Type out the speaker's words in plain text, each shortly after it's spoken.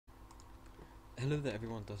Hello there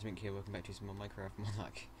everyone, DuskMink here, welcome back to some more Minecraft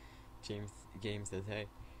Monarch games today.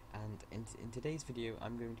 And in today's video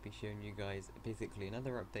I'm going to be showing you guys basically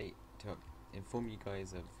another update to inform you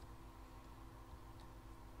guys of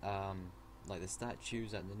like the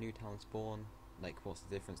statues at the new town spawn, like what's the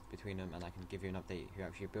difference between them, and I can give you an update who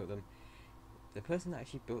actually built them. The person that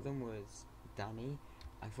actually built them was Danny.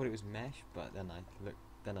 I thought it was Mesh, but then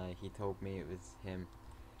he told me it was him.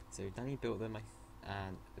 So Danny built them,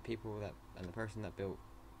 and the person that built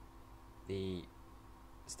the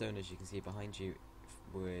stone, as you can see behind you,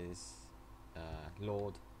 was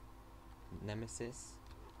Lord Nemesis.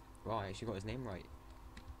 Well, I actually got his name right.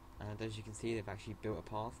 And as you can see, they've actually built a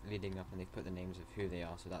path leading up, and they've put the names of who they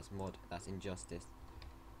are. So that's Mod, that's Injustice.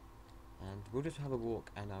 And we'll just have a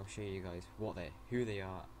walk, and I'll show you guys who they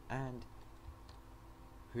are, and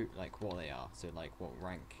what they are. So like what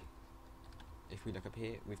rank. If we look up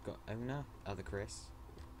here, we've got owner, other Chris.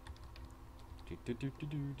 We've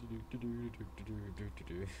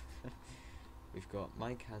got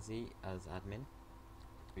Mike Hazy as admin.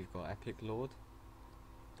 We've got Epic Lord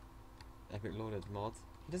as mod.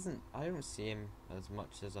 I don't see him as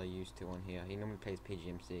much as I used to on here. He normally plays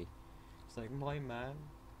PGMC. It's like, my man,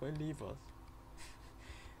 why leave us?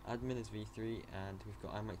 Admin is V3, and we've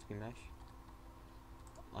got I Might Be Mesh.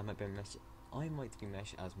 I Might Be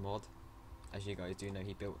Mesh as mod. As you guys do know,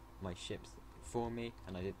 he built my ships for me,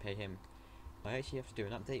 and I did pay him. I actually have to do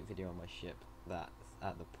an update video on my ship that's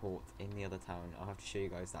at the port in the other town. I'll have to show you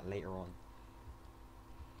guys that later on.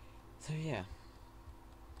 So yeah.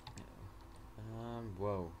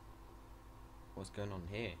 Whoa. What's going on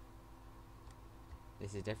here?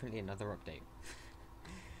 This is definitely another update.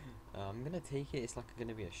 I'm gonna take it, it's like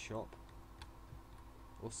gonna be a shop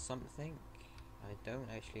or something. I don't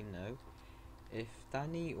actually know. If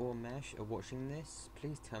Danny or Mesh are watching this,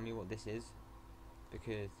 please tell me what this is,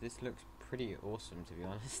 because this looks pretty awesome, to be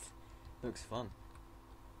honest. Looks fun.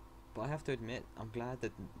 But I have to admit, I'm glad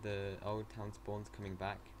that the old town spawn's coming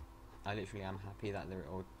back. I literally am happy that the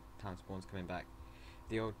old town spawn's coming back.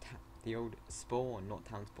 The old spawn, not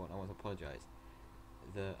town spawn, I want to apologise.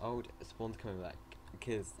 The old spawn's coming back,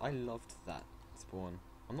 because I loved that spawn.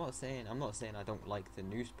 I'm not saying I don't like the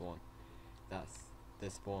new spawn. That's the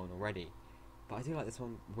spawn already. But I do like this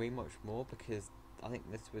one way much more, because I think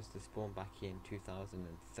this was the spawn back in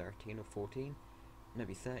 2013 or 14.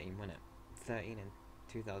 Maybe 13, wasn't it? 13 and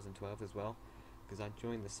 2012 as well, because I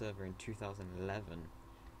joined the server in 2011.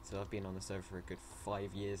 So I've been on the server for a good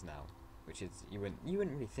 5 years now, which is you wouldn't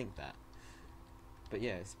really think that. But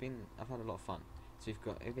yeah, I've had a lot of fun. So we've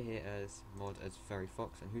got over here as mod as Fairy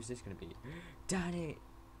Fox, and who's this going to be? Danny.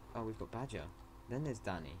 Oh, we've got Badger. Then there's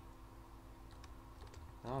Danny.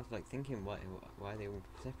 I was like thinking why they all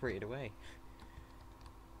separated away.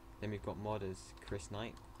 Then we've got mod as Chris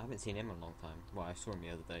Knight. I haven't seen him in a long time. Well, I saw him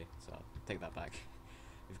the other day, so I'll take that back.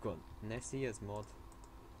 We've got Nessie as mod.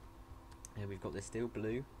 And we've got the Steel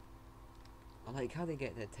Blue. I like how they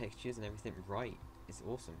get their textures and everything right. It's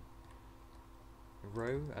awesome.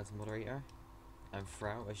 Ro as moderator. And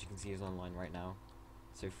Frau, as you can see, is online right now.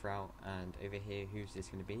 So Frau, and over here, who's this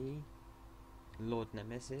going to be? Lord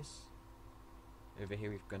Nemesis. Over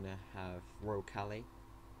here we're gonna have Royal Cali.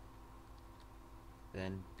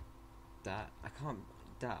 Then I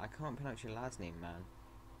can't pronounce your last name, man.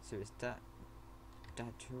 So it's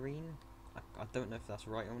Daturine. I don't know if that's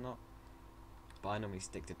right or not, but I normally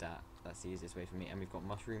stick to Dat. That's the easiest way for me. And we've got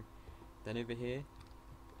Mushroom. Then over here,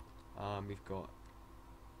 we've got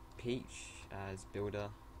Peach as builder.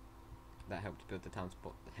 That helped build the town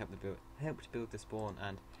spot. Helped build the spawn,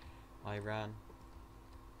 and Iran.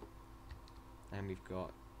 And we've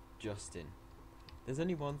got Justin. There's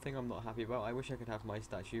only one thing I'm not happy about. I wish I could have my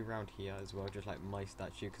statue around here as well, just like my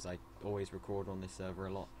statue, because I always record on this server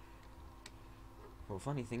a lot. Well,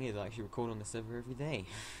 funny thing is, I actually record on the server every day.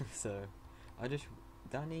 So,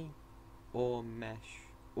 Danny, or Mesh,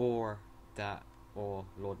 or Dat, or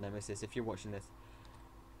Lord Nemesis, if you're watching this,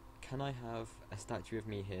 can I have a statue of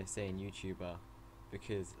me here saying YouTuber?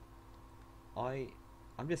 Because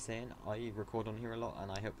I'm just saying, I record on here a lot,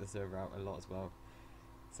 and I help the server out a lot as well.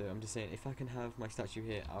 So I'm just saying, if I can have my statue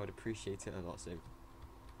here, I would appreciate it a lot. So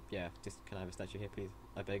yeah, just can I have a statue here, please?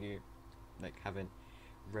 I beg you. Like having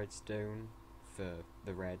redstone for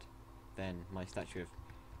the red, then my statue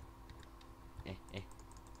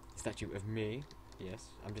of me. Yes,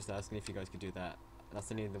 I'm just asking if you guys could do that. That's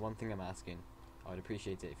the one thing I'm asking. I would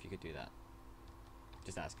appreciate it if you could do that.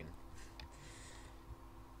 Just asking.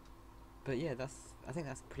 But yeah, I think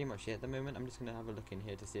that's pretty much it at the moment. I'm just going to have a look in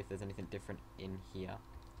here to see if there's anything different in here.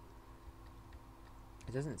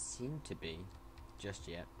 It doesn't seem to be just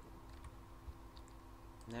yet.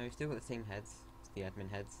 No, we've still got the same heads. the admin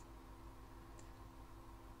heads.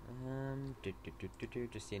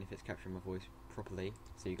 Just seeing if it's capturing my voice properly,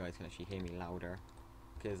 so you guys can actually hear me louder.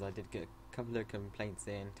 Because I did get a couple of complaints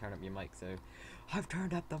saying turn up your mic, so I've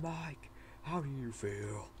turned up the mic. How do you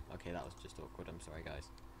feel? Okay, that was just awkward. I'm sorry, guys.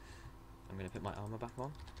 I'm gonna put my armor back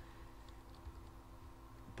on.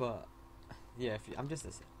 But yeah, I'm just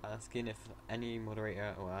asking if any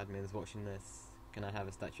moderator or admin is watching this, can I have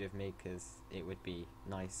a statue of me? Because it would be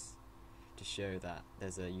nice to show that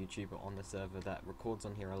there's a YouTuber on the server that records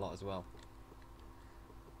on here a lot as well.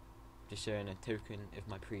 Just showing a token of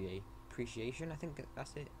my appreciation. I think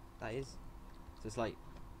that's it. That is. So it's like,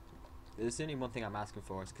 there's only one thing I'm asking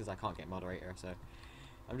for, is because I can't get moderator. So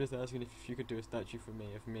I'm just asking if you could do a statue for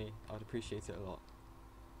me of me. I'd appreciate it a lot.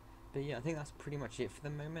 But yeah, I think that's pretty much it for the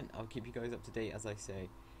moment. I'll keep you guys up to date, as I say,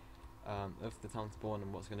 of the town spawn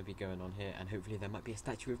and what's going to be going on here, and hopefully there might be a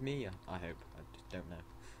statue of me. I hope. I just don't know.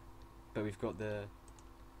 But we've got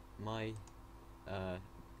my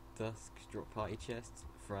Dusk drop party chest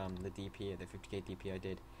from the DP, the 50k DP I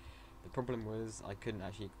did. The problem was I couldn't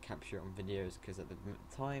actually capture it on videos because at the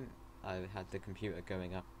time I had the computer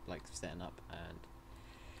going up, like setting up, and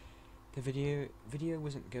the video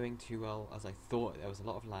wasn't going too well as I thought. There was a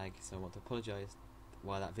lot of lag, so I want to apologise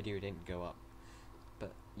why that video didn't go up.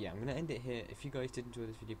 But yeah, I'm going to end it here. If you guys did enjoy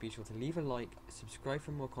this video, be sure to leave a like, subscribe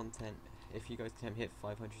for more content. If you guys can hit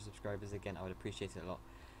 500 subscribers again, I would appreciate it a lot.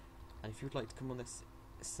 And if you would like to come on this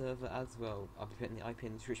server as well, I'll be putting the IP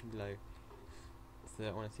in the description below. So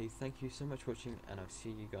I want to say thank you so much for watching, and I'll see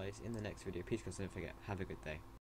you guys in the next video. Peace, guys, don't forget, have a good day.